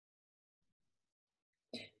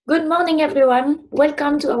Good morning, everyone.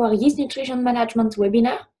 Welcome to our Yeast Nutrition Management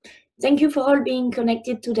webinar. Thank you for all being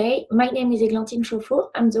connected today. My name is Églantine Chauffour.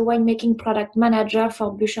 I'm the winemaking product manager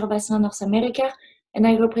for Bucher Vaslin North America, and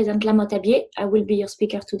I represent lamothe-abiet. I will be your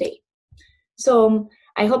speaker today. So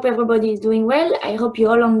I hope everybody is doing well. I hope you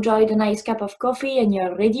all enjoyed a nice cup of coffee and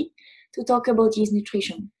you're ready to talk about yeast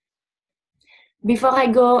nutrition. Before I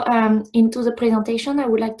go into the presentation, I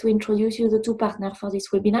would like to introduce you the two partners for this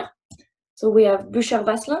webinar. So we have Bucher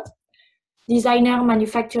Vaslin, designer,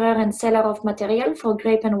 manufacturer, and seller of material for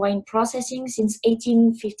grape and wine processing since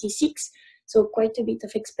 1856. So quite a bit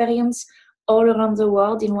of experience all around the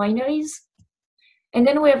world in wineries. And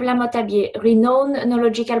then we have lamothe-abiet, renowned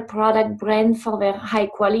enological product brand for their high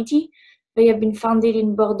quality. They have been founded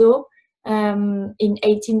in Bordeaux in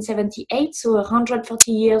 1878, so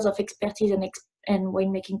 140 years of expertise and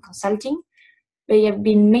winemaking consulting. They have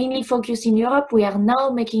been mainly focused in Europe. We are now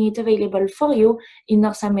making it available for you in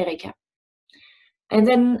North America. And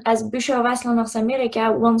then as Bucher Vaslin North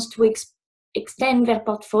America wants to extend their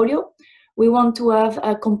portfolio, we want to have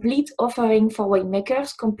a complete offering for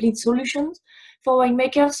winemakers, complete solutions for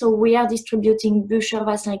winemakers. So we are distributing Bucher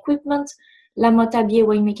Vaslin equipment, lamothe-abiet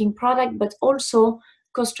winemaking product, but also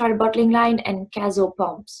Costral bottling line and Cazo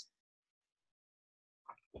pumps.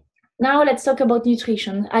 Now let's talk about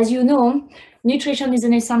nutrition. As you know, nutrition is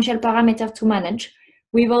an essential parameter to manage.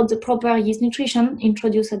 Without the proper yeast nutrition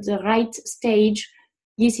introduced at the right stage,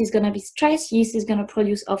 yeast is going to be stressed, yeast is going to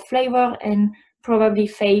produce off flavor and probably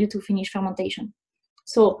fail to finish fermentation.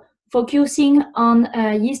 So focusing on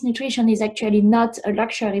yeast nutrition is actually not a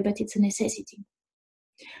luxury, but it's a necessity.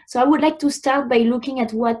 So I would like to start by looking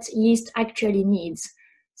at what yeast actually needs.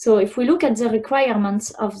 So if we look at the requirements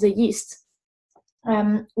of the yeast,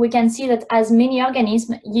 we can see that as many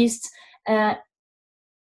organisms, yeast has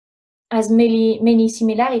many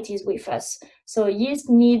similarities with us. So yeast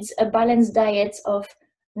needs a balanced diet of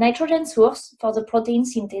nitrogen source for the protein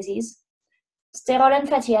synthesis, sterol and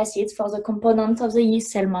fatty acids for the component of the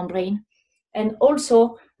yeast cell membrane, and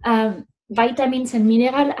also vitamins and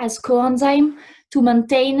minerals as coenzyme to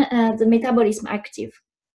maintain the metabolism active.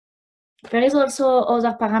 There is also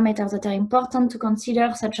other parameters that are important to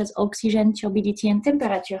consider, such as oxygen, turbidity, and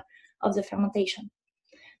temperature of the fermentation.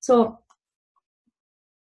 So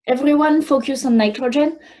everyone focus on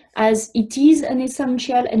nitrogen as it is an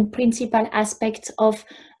essential and principal aspect of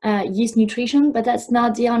yeast nutrition, but that's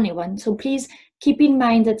not the only one. So please keep in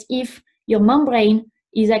mind that if your membrane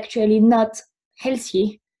is actually not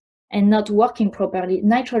healthy and not working properly,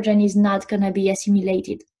 nitrogen is not going to be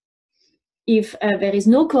assimilated. If there is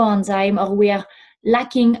no coenzyme or we are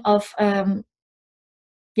lacking of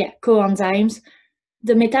coenzymes,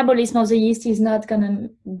 the metabolism of the yeast is not going to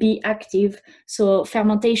be active, so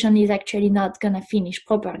fermentation is actually not going to finish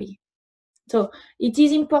properly. So it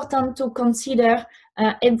is important to consider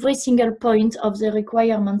every single point of the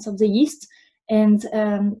requirements of the yeast, and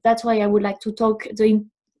that's why I would like to talk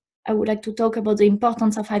about the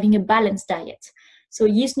importance of having a balanced diet. So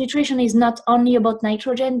yeast nutrition is not only about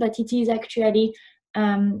nitrogen, but it is actually,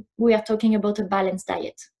 we are talking about a balanced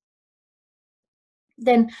diet.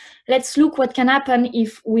 Then let's look what can happen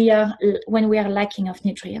when we are lacking of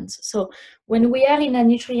nutrients. So when we are in a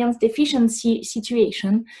nutrients deficiency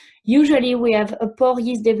situation, usually we have a poor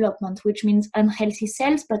yeast development, which means unhealthy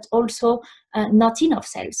cells, but also not enough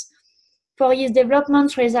cells. Poor yeast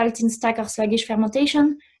development results in stack or sluggish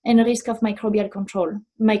fermentation and risk of microbial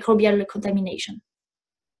contamination.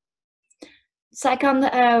 Second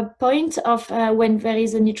point of when there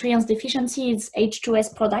is a nutrients deficiency is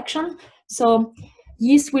H2S production. So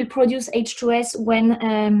yeast will produce H2S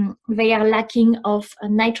when they are lacking of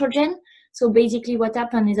nitrogen. So basically what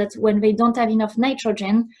happens is that when they don't have enough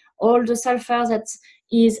nitrogen, all the sulfur that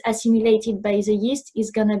is assimilated by the yeast is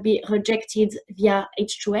going to be rejected via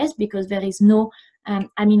H2S because there is no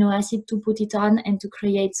amino acid to put it on and to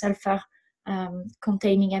create sulfur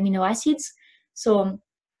containing amino acids. So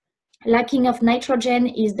lacking of nitrogen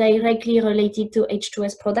is directly related to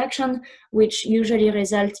H2S production, which usually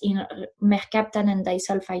results in mercaptan and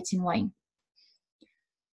disulfides in wine.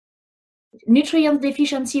 Nutrient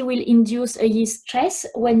deficiency will induce a yeast stress.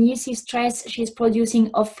 When yeast is stressed, she's producing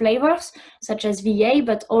off flavors such as VA,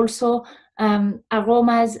 but also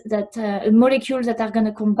aromas molecules that are going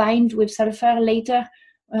to combine with sulfur later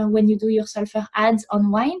when you do your sulfur adds on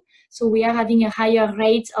wine. So we are having a higher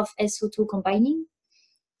rate of SO2 combining.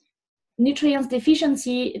 Nutrients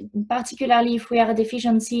deficiency, particularly if we are a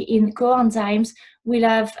deficiency in coenzymes,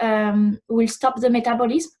 will stop the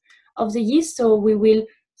metabolism of the yeast. So we will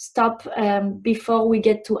stop before we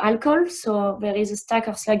get to alcohol. So there is a stack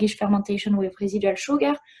or sluggish fermentation with residual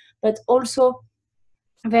sugar, but also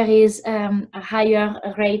there is a higher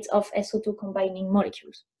rate of SO2 combining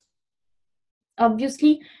molecules.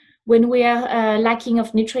 Obviously, when we are lacking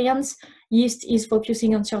of nutrients, yeast is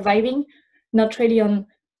focusing on surviving, not really on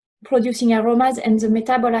producing aromas, and the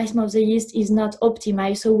metabolism of the yeast is not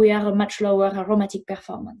optimized, so we are a much lower aromatic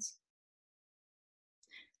performance.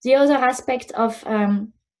 The other aspect of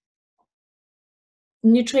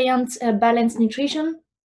nutrient balanced nutrition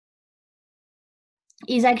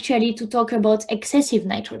is actually to talk about excessive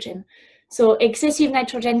nitrogen. So excessive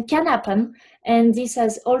nitrogen can happen, and this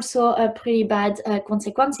has also a pretty bad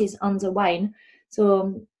consequences on the wine.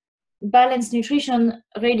 So balanced nutrition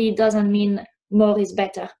really doesn't mean more is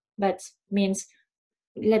better, but means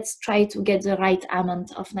let's try to get the right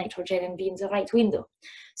amount of nitrogen and be in the right window.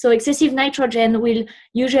 So excessive nitrogen will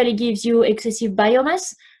usually give you excessive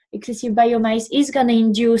biomass. Excessive biomass is going to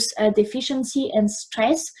induce deficiency and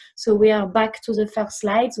stress. So we are back to the first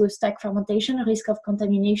slides with stack fermentation, risk of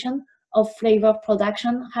contamination, of flavor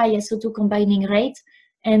production, high SO2 combining rate,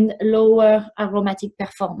 and lower aromatic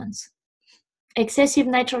performance. Excessive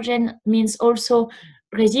nitrogen means also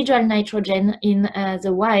residual nitrogen in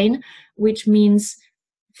the wine, which means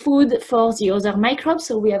food for the other microbes,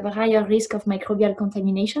 so we have a higher risk of microbial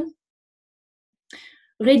contamination.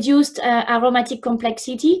 Reduced aromatic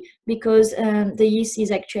complexity, because the yeast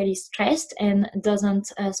is actually stressed and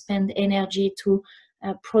doesn't spend energy to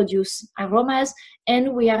produce aromas,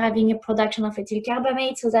 and we are having a production of ethyl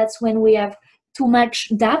carbamate, so that's when we have too much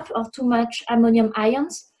DAP or too much ammonium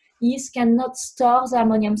ions. Yeast cannot store the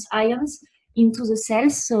ammonium ions into the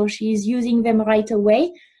cells, so she is using them right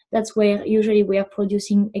away. That's where usually we are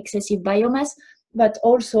producing excessive biomass, but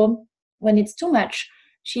also when it's too much,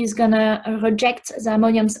 she's gonna reject the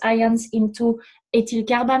ammonium ions into ethyl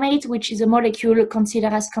carbamate, which is a molecule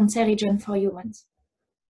considered as cancerogen for humans.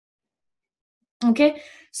 Okay,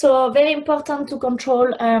 so very important to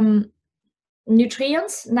control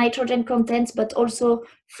nutrients, nitrogen contents, but also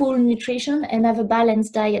full nutrition, and have a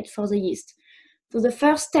balanced diet for the yeast. So the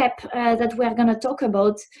first step that we're gonna talk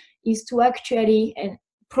about is to actually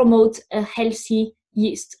promote a healthy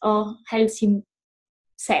yeast or healthy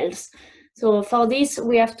cells. So for this,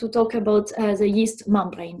 we have to talk about the yeast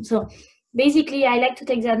membrane. So basically, I like to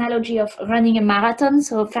take the analogy of running a marathon.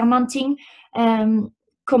 So fermenting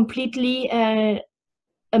completely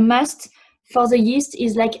a must for the yeast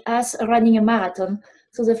is like us running a marathon.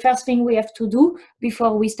 So the first thing we have to do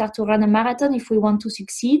before we start to run a marathon, if we want to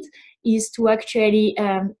succeed, is to actually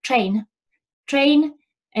train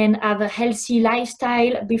and have a healthy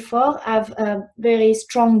lifestyle before, have a very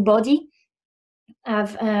strong body,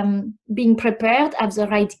 have been prepared, have the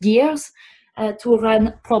right gears to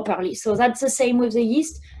run properly. So that's the same with the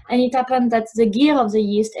yeast, and it happened that the gear of the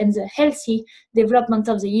yeast and the healthy development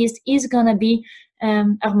of the yeast is gonna be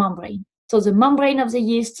our membrane. So the membrane of the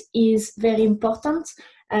yeast is very important.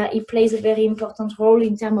 It plays a very important role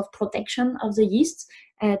in terms of protection of the yeast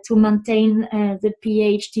to maintain the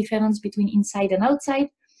pH difference between inside and outside,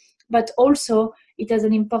 but also it has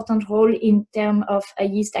an important role in terms of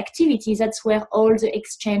yeast activity. That's where all the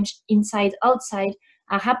exchange inside, outside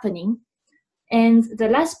are happening. And the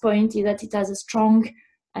last point is that it has a strong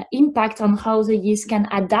impact on how the yeast can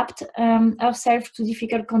adapt herself to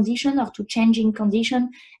difficult conditions or to changing conditions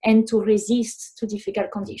and to resist to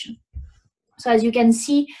difficult conditions. So as you can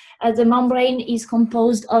see, the membrane is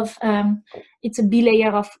composed of, it's a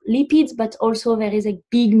bilayer of lipids, but also there is a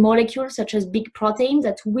big molecule such as big protein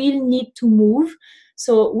that will need to move.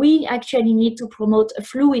 So we actually need to promote a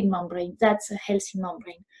fluid membrane. That's a healthy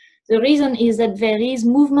membrane. The reason is that there is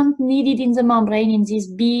movement needed in the membrane in this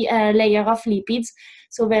layer of lipids.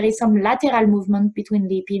 So there is some lateral movement between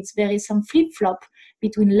lipids. There is some flip-flop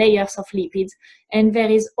between layers of lipids. And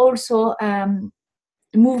there is also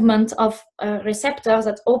movement of receptors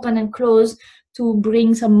that open and close to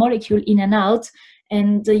bring some molecule in and out.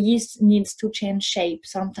 And the yeast needs to change shape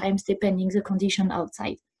sometimes depending the condition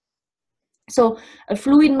outside. So a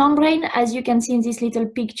fluid membrane, as you can see in this little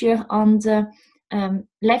picture on the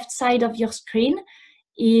left side of your screen,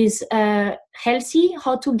 is healthy.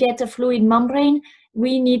 How to get a fluid membrane?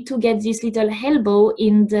 We need to get this little elbow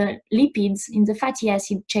in the lipids, in the fatty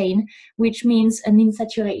acid chain, which means an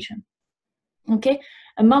insaturation. Okay,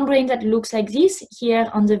 a membrane that looks like this here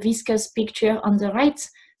on the viscous picture on the right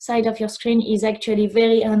side of your screen is actually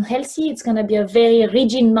very unhealthy. It's going to be a very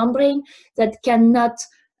rigid membrane that cannot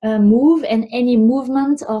move, and any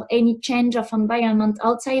movement or any change of environment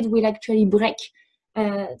outside will actually break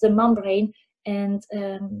the membrane and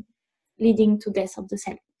leading to death of the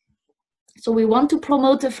cell. So we want to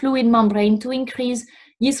promote a fluid membrane to increase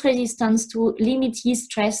yeast resistance, to limit yeast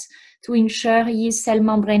stress, to ensure yeast cell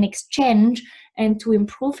membrane exchange, and to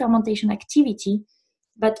improve fermentation activity,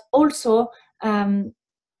 but also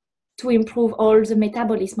to improve all the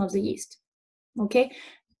metabolism of the yeast. Okay,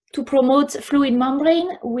 to promote fluid membrane,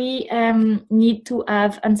 we need to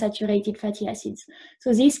have unsaturated fatty acids.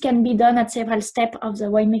 So this can be done at several steps of the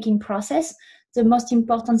winemaking process. The most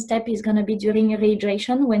important step is going to be during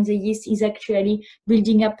rehydration, when the yeast is actually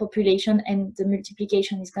building up population and the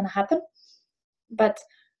multiplication is going to happen. But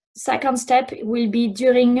second step will be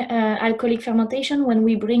during alcoholic fermentation, when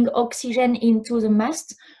we bring oxygen into the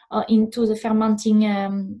must or into the fermenting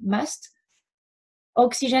must.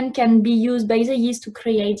 Oxygen can be used by the yeast to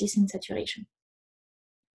create this insaturation.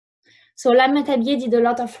 So lamothe-abiet did a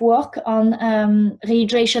lot of work on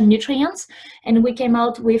rehydration nutrients, and we came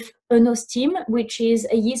out with enostim, which is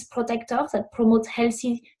a yeast protector that promotes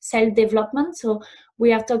healthy cell development. So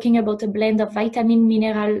we are talking about a blend of vitamin,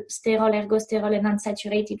 mineral, sterol, ergosterol, and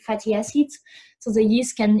unsaturated fatty acids. So the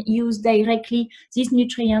yeast can use directly these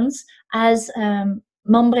nutrients as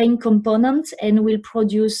membrane components and will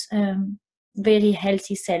produce very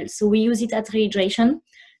healthy cells. So we use it at rehydration.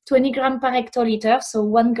 20 grams per hectoliter, so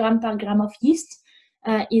 1 gram per gram of yeast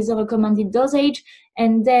is a recommended dosage.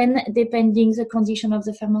 And then depending the condition of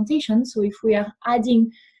the fermentation, so if we are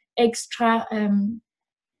adding extra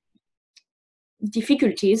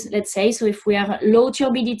difficulties, let's say, so if we are low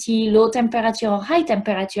turbidity, low temperature or high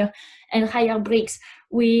temperature and higher brix,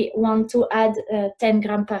 we want to add 10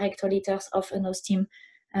 grams per hectoliters of enostim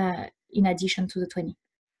in addition to the 20.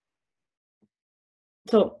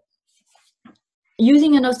 So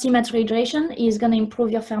using enostim at rehydration is going to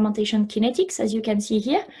improve your fermentation kinetics. As you can see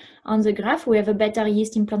here on the graph, we have a better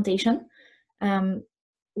yeast implantation.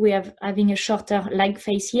 We have having a shorter lag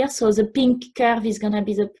phase here. So the pink curve is going to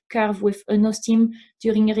be the curve with enostim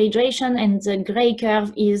during rehydration, and the gray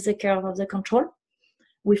curve is the curve of the control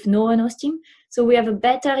with no enostim. So we have a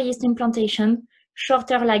better yeast implantation,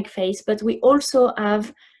 shorter lag phase, but we also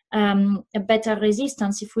have a better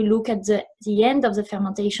resistance. If we look at the end of the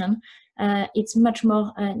fermentation, it's much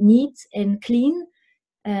more neat and clean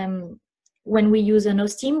when we use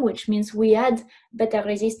enostim, which means we add better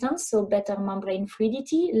resistance, so better membrane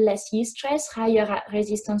fluidity, less yeast stress, higher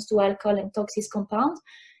resistance to alcohol and toxic compounds,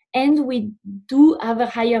 and we do have a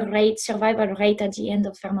higher rate, survival rate at the end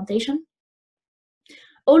of fermentation.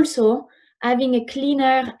 Also, having a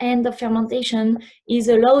cleaner end of fermentation is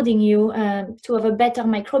allowing you to have a better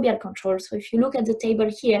microbial control. So if you look at the table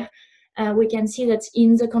here, we can see that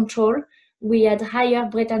in the control, we had higher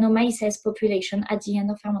Brettanomyces population at the end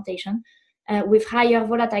of fermentation, with higher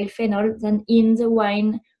volatile phenol than in the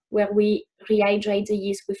wine where we rehydrate the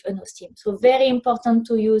yeast with enostim. So very important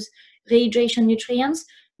to use rehydration nutrients,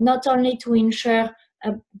 not only to ensure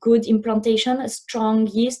a good implantation, a strong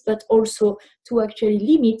yeast, but also to actually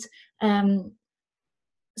limit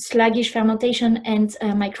sluggish fermentation and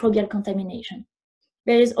microbial contamination.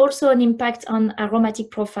 There is also an impact on aromatic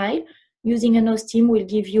profile. Using enostim will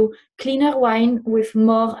give you cleaner wine with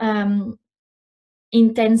more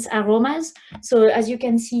intense aromas. So as you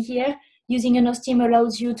can see here, using enostim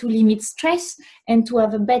allows you to limit stress and to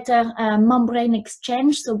have a better membrane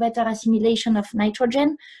exchange, so better assimilation of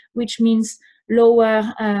nitrogen, which means lower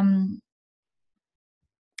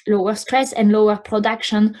stress and lower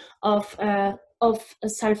production of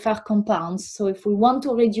sulfur compounds. So if we want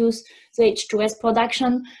to reduce the H2S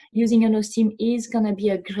production, using enostim is going to be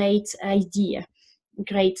a great idea,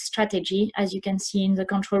 great strategy. As you can see in the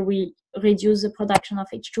control, we reduce the production of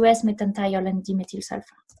H2S, methanethiol, and dimethyl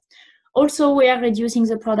sulfur. Also, we are reducing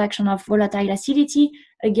the production of volatile acidity.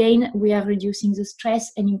 Again, we are reducing the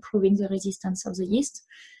stress and improving the resistance of the yeast.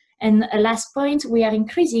 And a last point, we are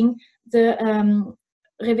increasing the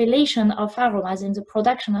revelation of aromas and the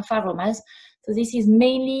production of aromas. So this is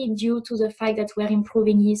mainly due to the fact that we're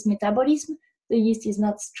improving yeast metabolism. The yeast is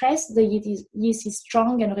not stressed, the yeast is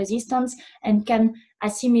strong and resistant and can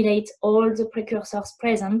assimilate all the precursors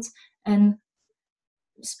present and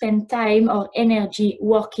spend time or energy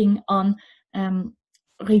working on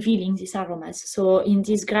revealing these aromas. So in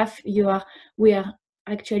this graph, we are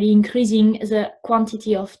actually increasing the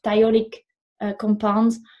quantity of thiolic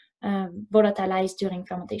compounds volatilized during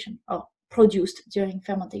fermentation or produced during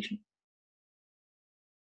fermentation.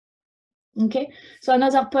 Okay, so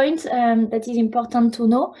another point that is important to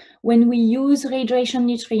know, when we use rehydration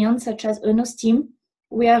nutrients such as enostim,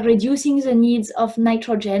 we are reducing the needs of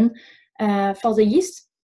nitrogen for the yeast.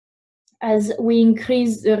 As we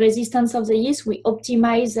increase the resistance of the yeast, we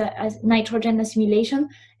optimize nitrogen assimilation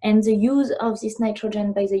and the use of this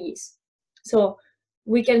nitrogen by the yeast. So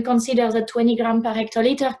we can consider that 20 grams per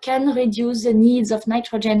hectoliter can reduce the needs of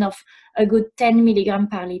nitrogen of a good 10 milligrams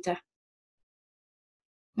per liter.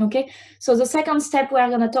 Okay, so the second step we are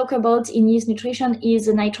going to talk about in yeast nutrition is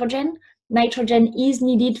the nitrogen. Nitrogen is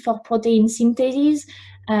needed for protein synthesis,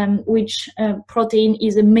 which protein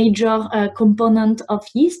is a major component of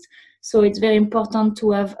yeast. So it's very important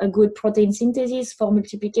to have a good protein synthesis for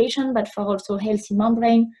multiplication, but for also healthy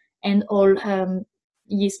membrane and all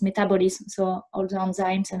yeast metabolism, so all the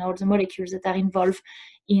enzymes and all the molecules that are involved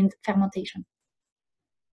in fermentation.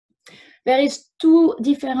 There is two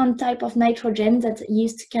different types of nitrogen that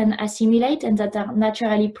yeast can assimilate and that are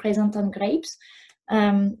naturally present on grapes.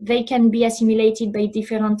 They can be assimilated by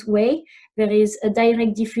different ways. There is a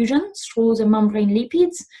direct diffusion through the membrane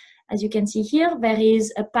lipids. As you can see here, there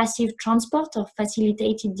is a passive transport or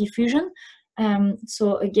facilitated diffusion.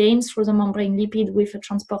 So again, through the membrane lipid with a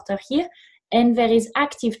transporter here. And there is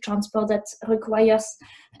active transport that requires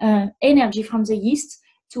energy from the yeast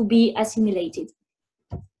to be assimilated.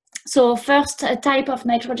 So first type of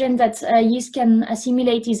nitrogen that yeast can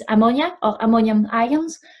assimilate is ammonia or ammonium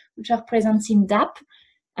ions, which are present in DAP.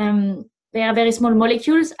 They are very small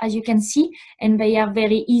molecules, as you can see, and they are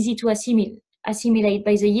very easy to assimilate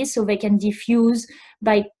by the yeast, so they can diffuse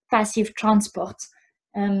by passive transport.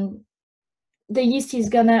 The yeast is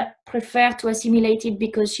gonna prefer to assimilate it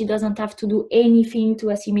because she doesn't have to do anything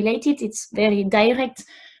to assimilate it. It's very direct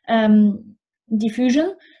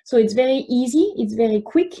diffusion, so it's very easy, it's very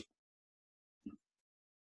quick.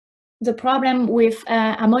 The problem with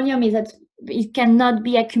ammonium is that it cannot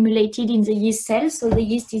be accumulated in the yeast cells, so the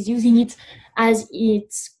yeast is using it as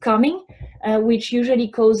it's coming, which usually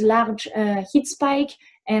cause large heat spike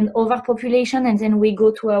and overpopulation, and then we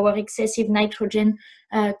go to our excessive nitrogen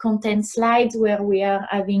content slides where we are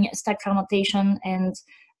having stack fermentation and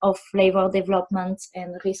of flavor development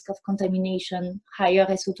and risk of contamination, higher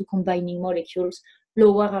SO2 combining molecules,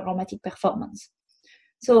 lower aromatic performance.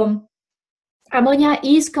 So ammonia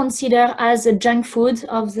is considered as a junk food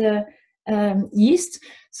of the yeast,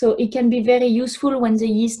 so it can be very useful when the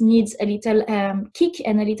yeast needs a little kick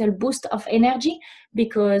and a little boost of energy,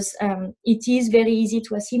 because it is very easy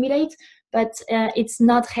to assimilate, but it's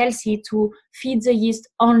not healthy to feed the yeast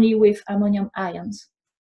only with ammonium ions.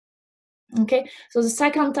 Okay, so the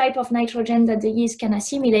second type of nitrogen that the yeast can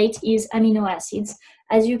assimilate is amino acids.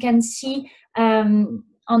 As you can see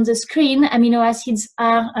on the screen, amino acids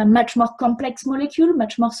are a much more complex molecule,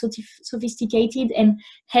 much more sophisticated and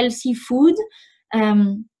healthy food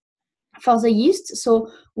for the yeast. So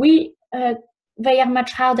they are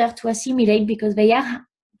much harder to assimilate because they are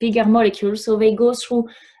bigger molecules. So they go through,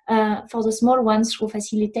 for the small ones, through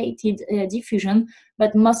facilitated diffusion,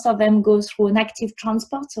 but most of them go through an active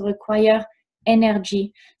transport, so require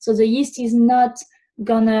energy. So the yeast is not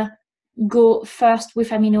gonna go first with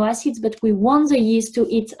amino acids, but we want the yeast to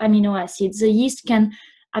eat amino acids. The yeast can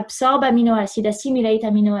absorb amino acid, assimilate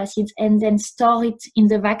amino acids, and then store it in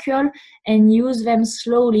the vacuole and use them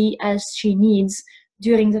slowly as she needs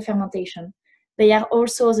during the fermentation. They are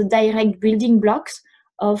also the direct building blocks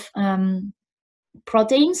of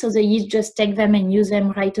protein, so the yeast just take them and use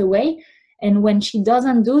them right away. And when she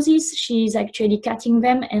doesn't do this, she is actually cutting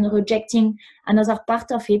them and rejecting another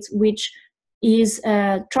part of it, which is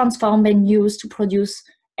transformed and used to produce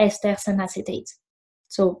esters and acetates,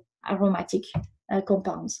 so aromatic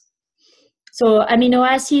compounds. So amino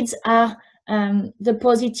acids are the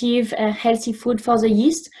positive, healthy food for the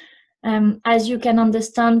yeast. As you can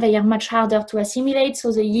understand, they are much harder to assimilate,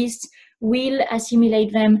 so the yeast will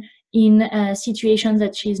assimilate them in a situation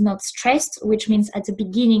that she is not stressed, which means at the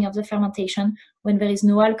beginning of the fermentation, when there is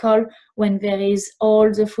no alcohol, when there is all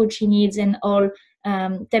the food she needs and all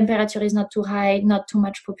temperature is not too high, not too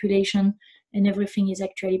much population, and everything is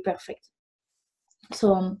actually perfect.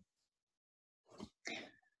 So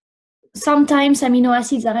sometimes amino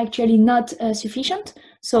acids are actually not sufficient.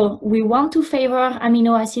 So we want to favor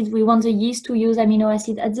amino acids. We want the yeast to use amino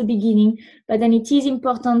acid at the beginning, but then it is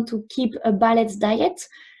important to keep a balanced diet.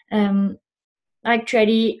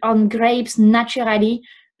 Actually, on grapes, naturally,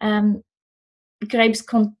 grapes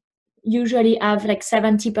usually have like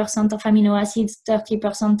 70% of amino acids,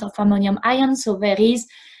 30% of ammonium ions. So there is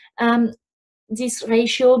this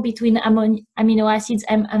ratio between amino acids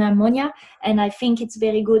and ammonia, and I think it's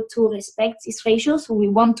very good to respect this ratio. So we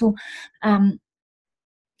want to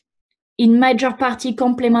in major part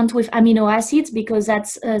complement with amino acids, because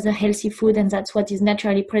that's the healthy food and that's what is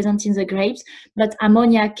naturally present in the grapes. But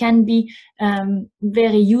ammonia can be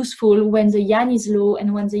very useful when the yang is low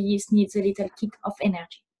and when the yeast needs a little kick of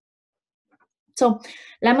energy. So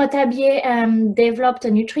lamothe-abiet developed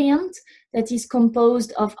a nutrient that is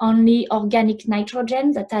composed of only organic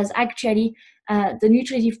nitrogen that has actually the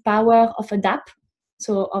nutritive power of a DAP,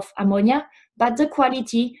 so of ammonia, but the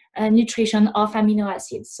quality nutrition of amino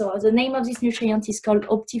acids. So the name of this nutrient is called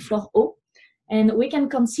Optiflor O. And we can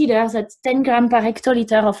consider that 10 grams per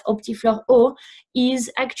hectoliter of Optiflor O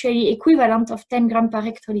is actually equivalent of 10 grams per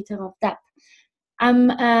hectoliter of DAP.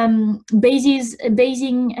 I'm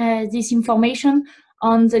basing this information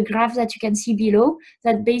on the graph that you can see below,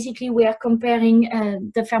 that basically we are comparing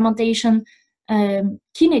the fermentation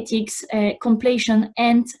kinetics, completion,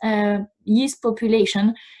 and yeast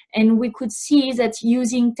population. And we could see that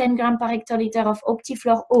using 10 grams per hectoliter of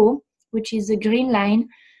Optiflor O, which is the green line,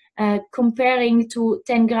 comparing to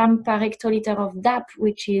 10 grams per hectoliter of DAP,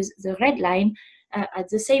 which is the red line, at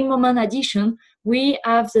the same moment addition, we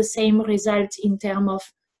have the same result in terms of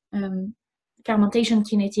fermentation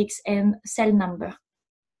kinetics and cell number.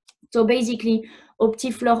 So basically,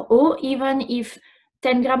 Optiflor O, even if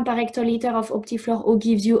 10 grams per hectoliter of Optiflor O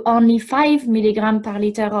gives you only 5 milligrams per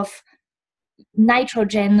liter of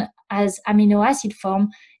nitrogen as amino acid form,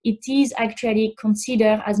 it is actually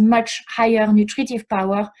considered as much higher nutritive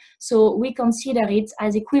power. So we consider it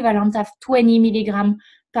as equivalent of 20 milligrams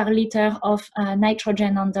per liter of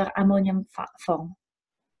nitrogen under ammonium form.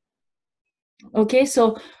 Okay,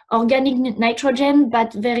 so organic nitrogen,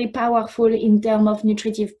 but very powerful in terms of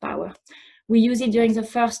nutritive power. We use it during the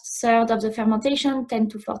first third of the fermentation, 10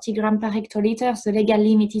 to 40 grams per hectoliter. The legal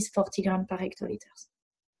limit is 40 grams per hectoliter.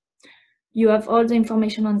 You have all the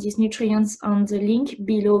information on these nutrients on the link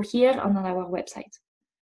below here on our website.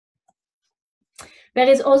 There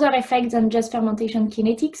is other effects than just fermentation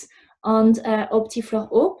kinetics on Optiflor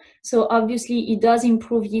O. So obviously it does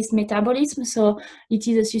improve yeast metabolism. So it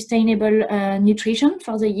is a sustainable nutrition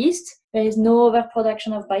for the yeast. There is no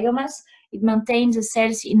overproduction of biomass. It maintains the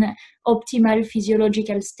cells in optimal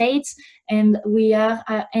physiological states, and we are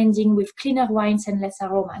ending with cleaner wines and less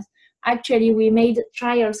aromas. Actually, we made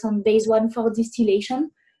trials on base 1 for distillation,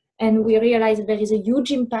 and we realized there is a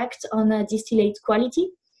huge impact on distillate quality.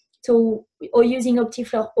 So using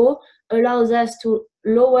Optiflor O allows us to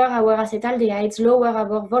lower our acetaldehydes, lower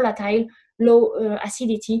our volatile, low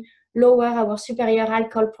acidity, lower our superior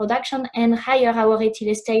alcohol production, and higher our ethyl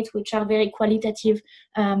estate, which are very qualitative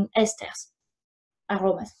esters,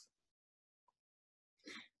 aromas.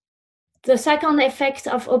 The second effect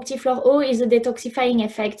of Optiflor O is a detoxifying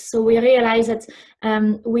effect. So we realize that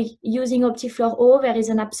using Optiflor O, there is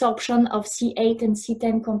an absorption of C8 and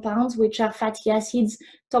C10 compounds, which are fatty acids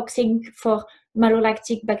toxic for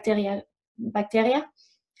malolactic bacteria.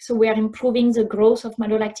 So we are improving the growth of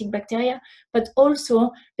malolactic bacteria, but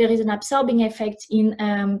also there is an absorbing effect in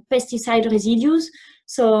pesticide residues.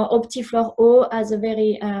 So Optiflor O has a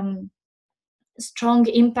very strong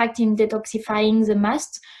impact in detoxifying the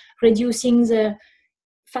mast, reducing the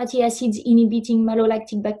fatty acids inhibiting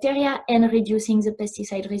malolactic bacteria and reducing the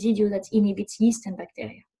pesticide residue that inhibits yeast and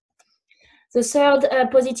bacteria. The third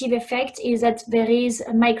positive effect is that there is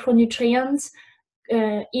micronutrients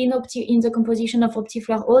in the composition of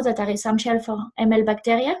Optiflor O that are essential for ML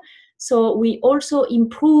bacteria. So we also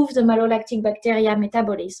improve the malolactic bacteria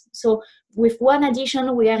metabolism. So with one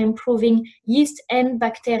addition, we are improving yeast and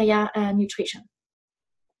bacteria nutrition.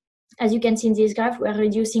 As you can see in this graph, we are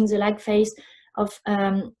reducing the lag phase of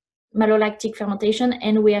malolactic fermentation,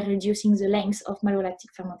 and we are reducing the length of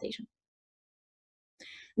malolactic fermentation.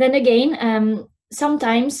 Then again,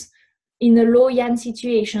 sometimes in a low YAN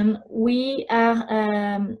situation, we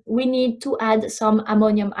need to add some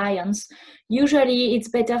ammonium ions. Usually, it's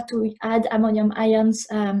better to add ammonium ions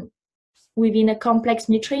within a complex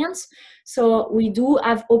nutrients. So we do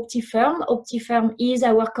have Optiferm. Optiferm is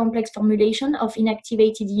our complex formulation of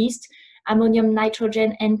inactivated yeast, ammonium,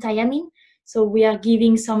 nitrogen, and thiamine. So we are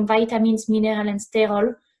giving some vitamins, mineral, and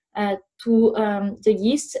sterol to the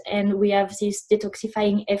yeast, and we have this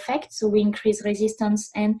detoxifying effect. So we increase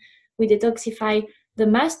resistance and we detoxify the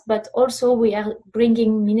mast, but also we are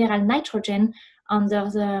bringing mineral nitrogen under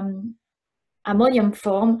the ammonium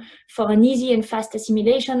form for an easy and fast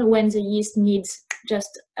assimilation when the yeast needs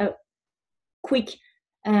just a quick,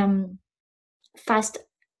 fast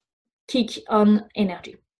kick on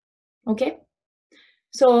energy. Okay,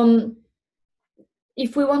 so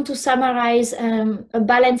if we want to summarize a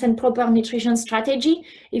balanced and proper nutrition strategy,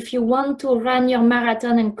 if you want to run your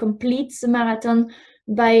marathon and complete the marathon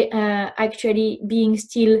by actually being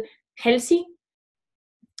still healthy,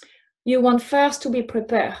 you want first to be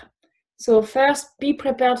prepared. So first, be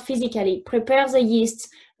prepared physically. Prepare the yeast,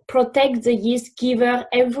 protect the yeast, give her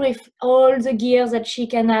all the gear that she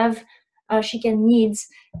can have, she can need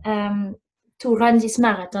to run this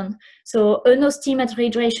marathon. So anostemate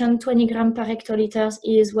hydration, 20 grams per hectoliter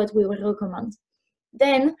is what we will recommend.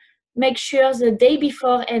 Then make sure the day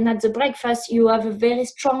before and at the breakfast you have a very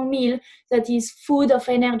strong meal that is food of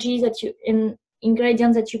energy that you in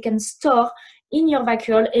ingredients that you can store in your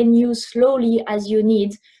vacuole and use slowly as you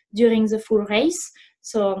need during the full race.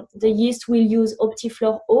 So the yeast will use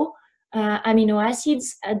Optiflor O amino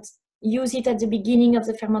acids and use it at the beginning of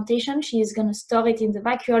the fermentation. She is going to store it in the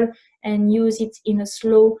vacuole and use it in a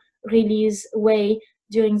slow release way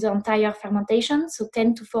during the entire fermentation, so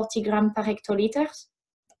 10 to 40 grams per hectoliter.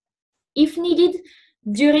 If needed,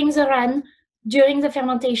 during the run, during the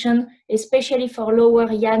fermentation, especially for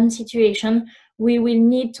lower YAN situation, we will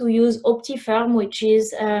need to use Optiferm, which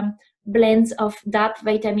is blends of DAP,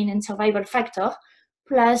 vitamin and survival factor,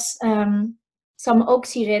 plus some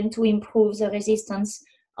oxygen to improve the resistance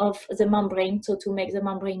of the membrane, so to make the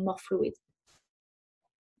membrane more fluid.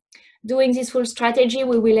 Doing this full strategy,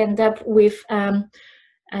 we will end up with a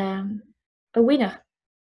winner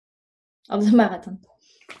of the marathon.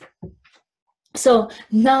 So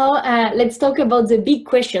now let's talk about the big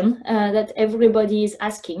question that everybody is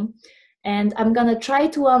asking. And I'm gonna try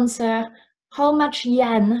to answer how much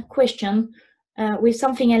YAN question with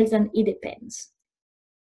something else than it depends.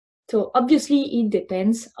 So obviously it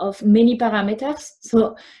depends of many parameters.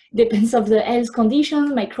 So it depends of the health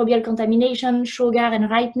condition, microbial contamination, sugar and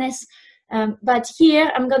ripeness. But here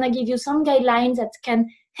I'm gonna give you some guidelines that can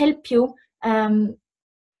help you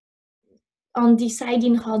on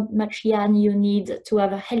deciding how much YAN you need to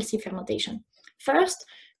have a healthy fermentation. First,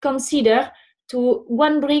 consider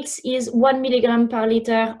 1 Brix is 1 milligram per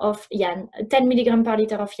liter of YAN, 10 milligram per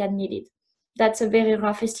liter of YAN needed. That's a very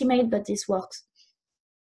rough estimate, but this works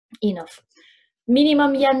enough.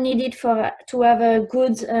 Minimum YAN needed to have a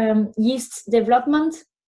good yeast development,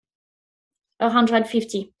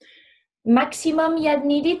 150. Maximum YAN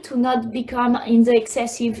needed to not become in the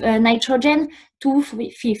excessive nitrogen,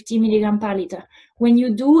 250 milligram per liter. When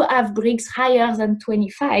you do have Brix higher than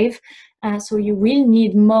 25, so you will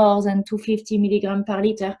need more than 250 milligram per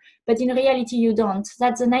liter, but in reality you don't.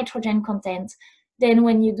 That's the nitrogen content. Then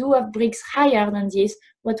when you do have Brix higher than this,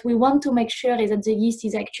 what we want to make sure is that the yeast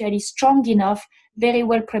is actually strong enough, very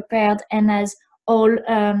well prepared, and has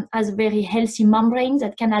very healthy membranes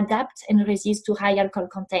that can adapt and resist to high alcohol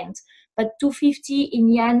content. But 250 in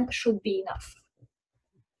YAN should be enough.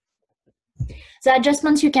 The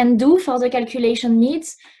adjustments you can do for the calculation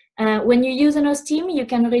needs, when you use an O-steam, you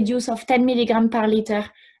can reduce of 10 milligram per liter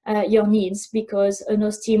your needs, because an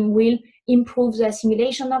O-steam will improve the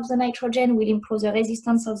assimilation of the nitrogen, will improve the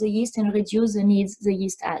resistance of the yeast and reduce the needs the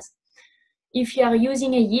yeast has. If you are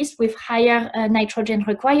using a yeast with higher nitrogen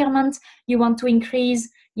requirements, you want to increase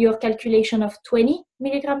your calculation of 20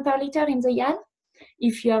 milligram per liter in the YAN.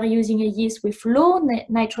 If you are using a yeast with low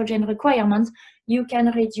nitrogen requirements, you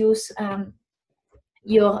can reduce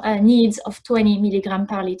your needs of 20 milligram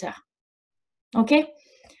per liter. Okay,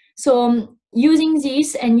 so using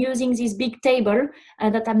this and using this big table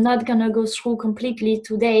that I'm not gonna go through completely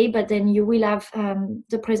today, but then you will have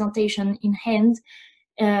the presentation in hand.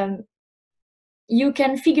 You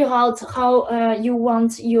can figure out how you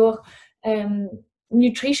want your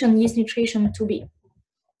yeast nutrition to be.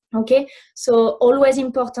 Okay, so always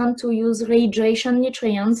important to use rehydration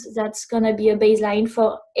nutrients. That's gonna be a baseline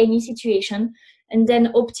for any situation. And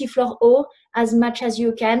then Optiflor O as much as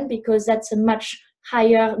you can, because that's a much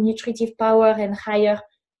higher nutritive power and higher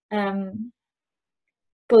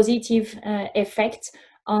positive effect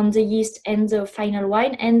on the yeast and the final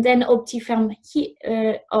wine. And then Optiferm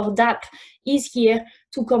or DAP is here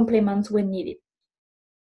to complement when needed.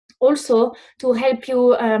 Also, to help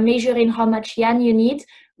you measuring how much YAN you need,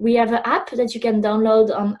 we have an app that you can download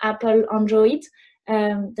on Apple Android.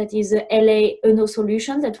 That is a LA ENO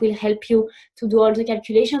solution that will help you to do all the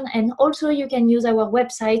calculation. And also you can use our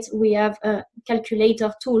website. We have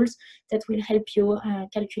calculator tools that will help you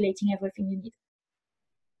calculating everything you need.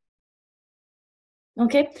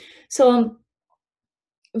 Okay, so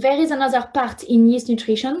there is another part in yeast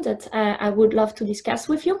nutrition that I would love to discuss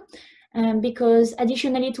with you, because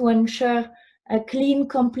additionally to ensure a clean,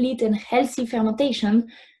 complete and healthy fermentation,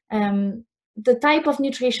 the type of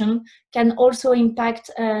nutrition can also impact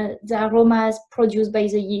the aromas produced by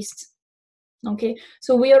the yeast. Okay,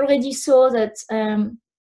 so we already saw that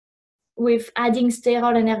with adding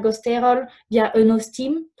sterol and ergosterol via an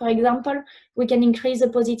O-steam, for example, we can increase the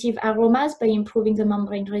positive aromas by improving the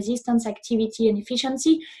membrane resistance, activity, and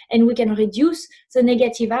efficiency, and we can reduce the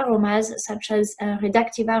negative aromas, such as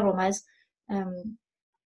reductive aromas,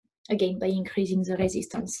 again, by increasing the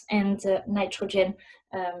resistance and nitrogen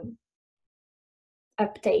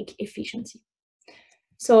uptake efficiency.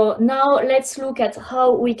 So now let's look at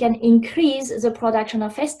how we can increase the production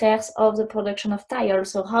of esters of the production of thiol.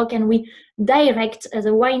 So how can we direct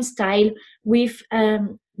the wine style with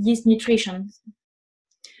yeast nutrition?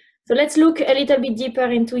 So let's look a little bit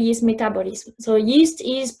deeper into yeast metabolism. So yeast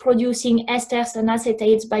is producing esters and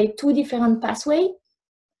acetates by two different pathways.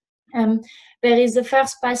 There is the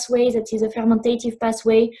first pathway, that is a fermentative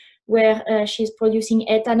pathway, where she's producing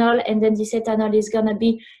ethanol, and then this ethanol is going to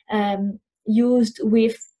be used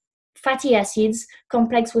with fatty acids,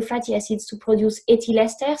 complex with fatty acids, to produce ethyl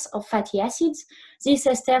esters of fatty acids. These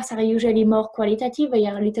esters are usually more qualitative. They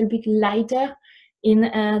are a little bit lighter in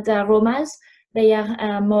the aromas. They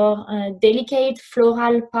are more delicate,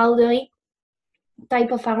 floral, powdery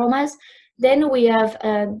type of aromas. Then we have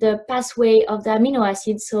the pathway of the amino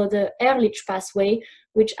acids, so the Ehrlich pathway,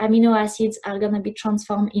 which amino acids are going to be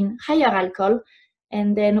transformed in higher alcohol.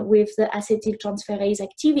 And then with the acetyltransferase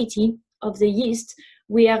activity of the yeast,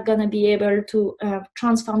 we are going to be able to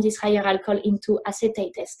transform this higher alcohol into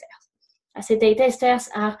acetate esters. Acetate esters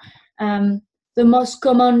are the most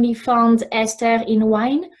commonly found ester in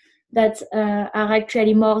wine that are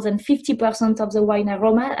actually more than 50% of the wine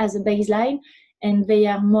aroma as a baseline. And they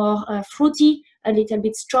are more fruity, a little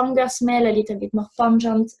bit stronger smell, a little bit more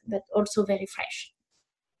pungent, but also very fresh.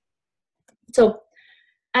 So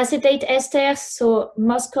acetate esters, so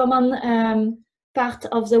most common part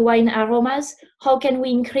of the wine aromas. How can we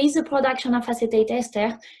increase the production of acetate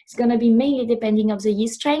ester? It's going to be mainly depending on the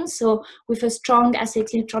yeast strain. So with a strong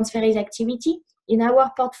acetyltransferase activity, in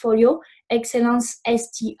our portfolio, Excellence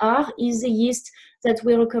STR is the yeast that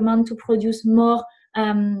we recommend to produce more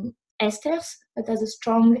esters that has a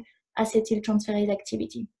strong acetyltransferase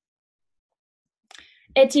activity.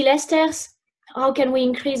 Ethyl esters, how can we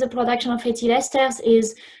increase the production of ethyl esters?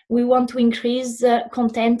 Is we want to increase the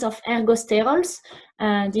content of ergosterols.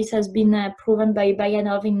 This has been proven by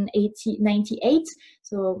Bayanov in 1998.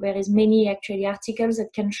 So there is many actually articles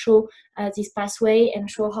that can show this pathway and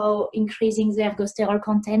show how increasing the ergosterol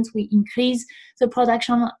content we increase the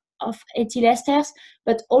production of ethyl esters,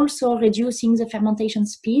 but also reducing the fermentation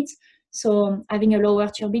speed. So having a lower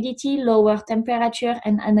turbidity, lower temperature,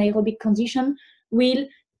 and anaerobic condition will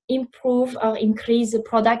improve or increase the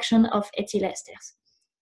production of ethyl esters.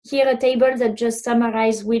 Here a table that just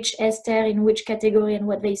summarizes which ester in which category and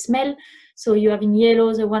what they smell. So you have in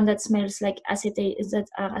yellow the one that smells like acetate, that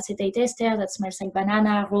are acetate ester, that smells like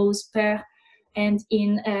banana, rose, pear, and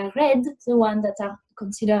in red the one that are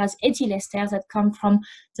considered as ethyl esters that come from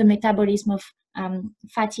the metabolism of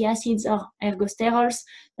fatty acids or ergosterols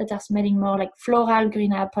that are smelling more like floral,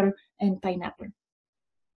 green apple, and pineapple.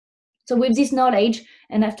 So with this knowledge,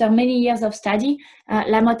 and after many years of study,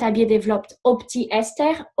 lamothe-abiet developed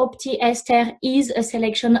OptiEster. OptiEster is a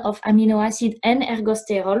selection of amino acid and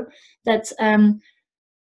ergosterol that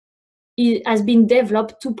has been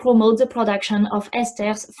developed to promote the production of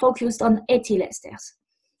esters focused on ethyl esters.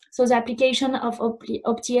 So the application of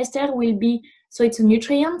OptiEster will be, so it's a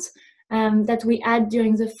nutrient that we add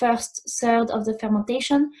during the first third of the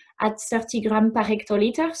fermentation at 30 grams per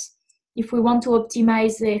hectoliters. If we want to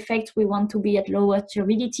optimize the effect, we want to be at lower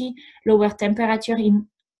turbidity, lower temperature in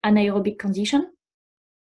anaerobic condition.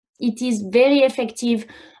 It is very effective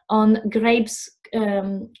on grapes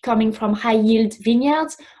coming from high yield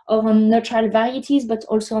vineyards or on neutral varieties, but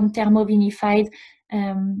also on thermovinified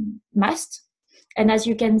mast. And as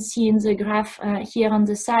you can see in the graph here on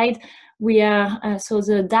the side, we are, so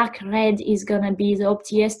the dark red is gonna be the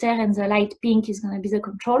OptiEster and the light pink is gonna be the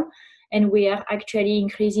control. And we are actually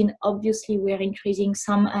increasing, obviously we are increasing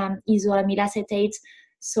some isoamyl acetates,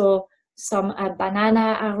 so some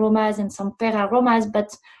banana aromas and some pear aromas,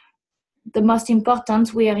 but the most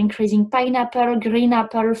important, we are increasing pineapple, green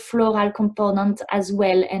apple, floral component as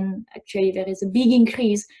well. And actually there is a big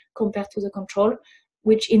increase compared to the control,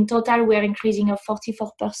 which in total we are increasing of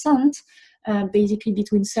 44%, basically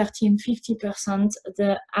between 30 and 50%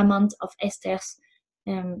 the amount of esters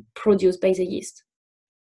produced by the yeast.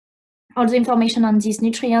 All the information on these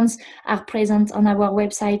nutrients are present on our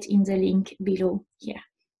website in the link below here.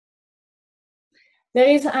 There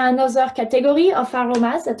is another category of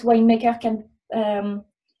aromas that winemaker can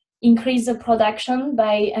increase the production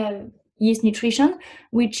by yeast nutrition,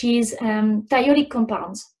 which is thiolic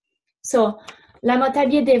compounds. So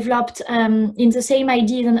lamothe-abiet developed in the same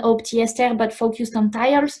idea than OptiEster, but focused on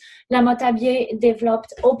thiols. lamothe-abiet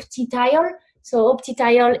developed OptiThiol. So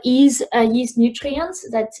OptiThiol is a yeast nutrient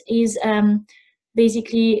that is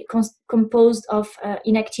basically composed of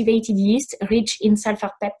inactivated yeast rich in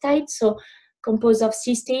sulfur peptides. So composed of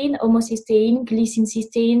cysteine, homocysteine, glycine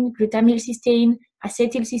cysteine, glutamyl cysteine,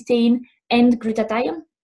 acetylcysteine, and glutathione.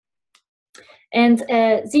 And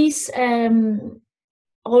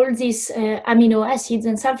all these amino acids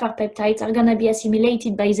and sulfur peptides are going to be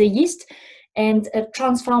assimilated by the yeast and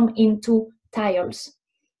transformed into thiols.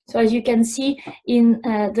 So as you can see in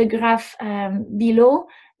the graph below,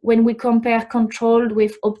 when we compare controlled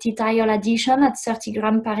with optithiol addition at 30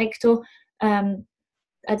 grams per hecto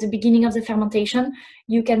at the beginning of the fermentation,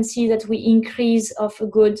 you can see that we increase of a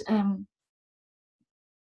good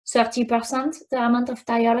 30% the amount of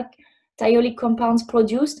thiolic compounds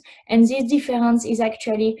produced, and this difference is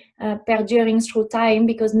actually perduring through time,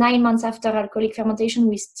 because 9 months after alcoholic fermentation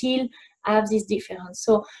we still have this difference.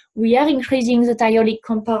 So we are increasing the thiolic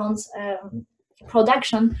compounds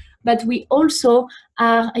production, but we also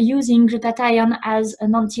are using glutathione as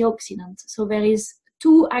an antioxidant. So there is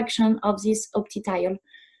two actions of this optithiol.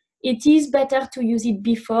 It is better to use it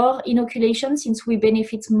before inoculation, since we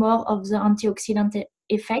benefit more of the antioxidant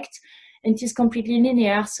effect, and it is completely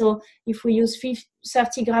linear. So if we use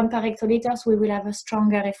 30 grams per hectoliters, we will have a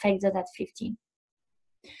stronger effect than at 15.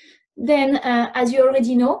 Then, as you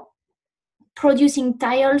already know, producing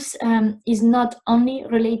thiols is not only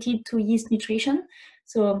related to yeast nutrition.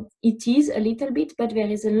 So it is a little bit, but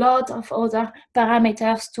there is a lot of other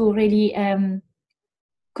parameters to really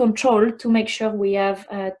control to make sure we have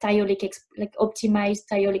optimized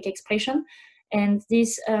thiolic expression, and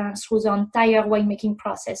this through the entire winemaking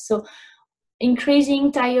process. So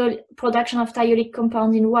increasing production of thiolic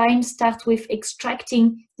compounds in wine starts with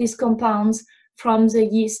extracting these compounds from the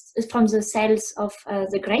yeast, from the cells of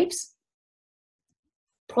the grapes,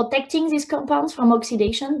 protecting these compounds from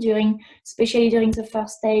oxidation especially during the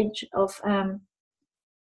first stage of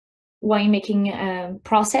winemaking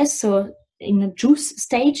process. So in the juice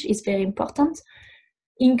stage is very important.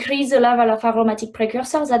 Increase the level of aromatic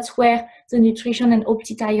precursors. That's where the nutrition and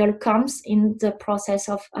optithiol comes in the process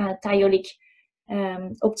of thiolic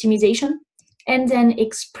optimization, and then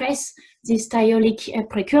express these thiolic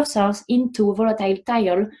precursors into volatile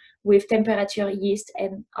thiol with temperature, yeast,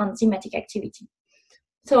 and enzymatic activity.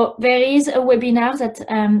 So there is a webinar that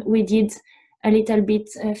we did a little bit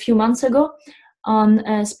a few months ago on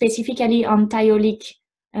specifically on thiolic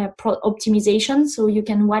optimization. So you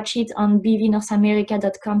can watch it on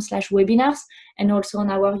bvnorthamerica.com/webinars and also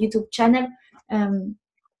on our YouTube channel.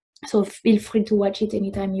 So feel free to watch it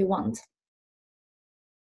anytime you want.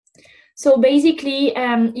 So basically,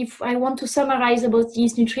 if I want to summarize about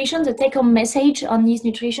yeast nutrition, the take-home message on yeast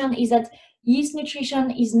nutrition is that yeast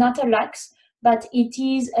nutrition is not a lux, but it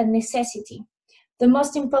is a necessity. The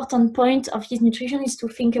most important point of yeast nutrition is to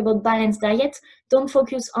think about balanced diet. Don't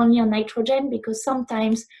focus only on nitrogen, because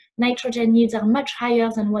sometimes nitrogen needs are much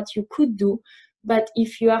higher than what you could do. But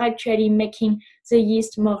if you are actually making the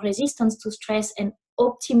yeast more resistant to stress and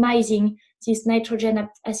optimizing this nitrogen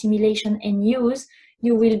assimilation and use,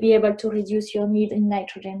 you will be able to reduce your need in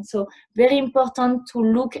nitrogen. So very important to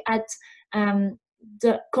look at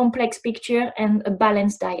the complex picture and a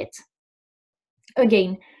balanced diet.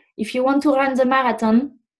 Again, if you want to run the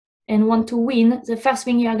marathon and want to win, the first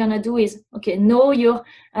thing you're going to do is, know your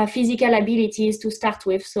physical abilities to start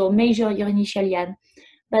with. So measure your initial YAN.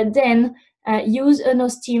 But then use an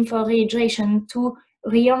steam for rehydration to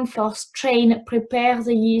reinforce, train, prepare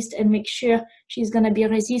the yeast, and make sure she's going to be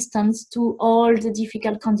resistant to all the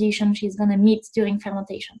difficult conditions she's going to meet during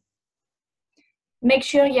fermentation. Make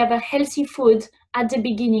sure you have a healthy food at the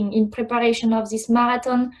beginning in preparation of this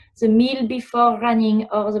marathon. The meal before running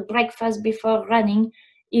or the breakfast before running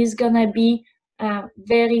is going to be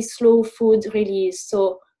very slow food release.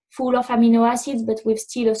 So full of amino acids, but with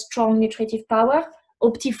still a strong nutritive power.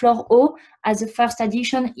 Optiflor O as a first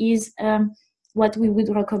addition is what we would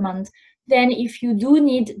recommend. Then if you do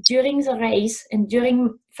need during the race and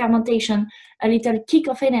during fermentation a little kick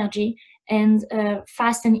of energy and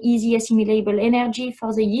fast and easy assimilable energy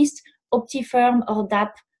for the yeast, Optifirm or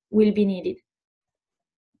DAP will be needed.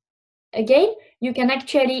 Again, you can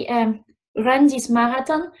actually run this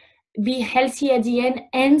marathon, be healthy at the end,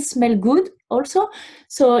 and smell good also.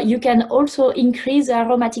 So you can also increase the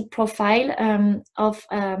aromatic profile of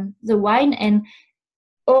the wine and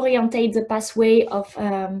orientate the pathway of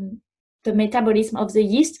the metabolism of the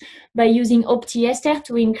yeast by using optiester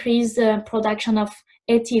to increase the production of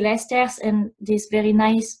ethyl esters and these very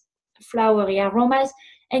nice flowery aromas.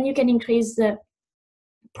 And you can increase the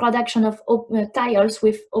production of thiols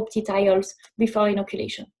with optithiols before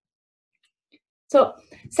inoculation. So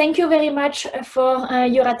thank you very much for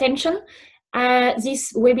your attention.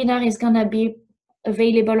 This webinar is going to be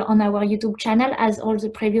available on our YouTube channel as all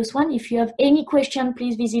the previous one. If you have any question,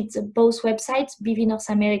 please visit both websites,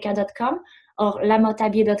 bvnorthamerica.com or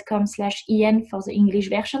lamothe-abiet.com/en for the English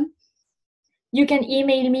version. You can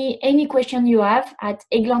email me any question you have at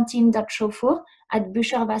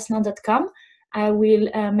eglantine.chauffour@buchervaslin.com. I will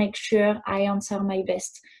make sure I answer my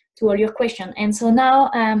best to all your questions. And so now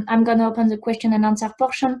I'm going to open the question and answer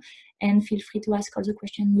portion, and feel free to ask all the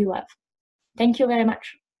questions you have. Thank you very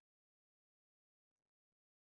much.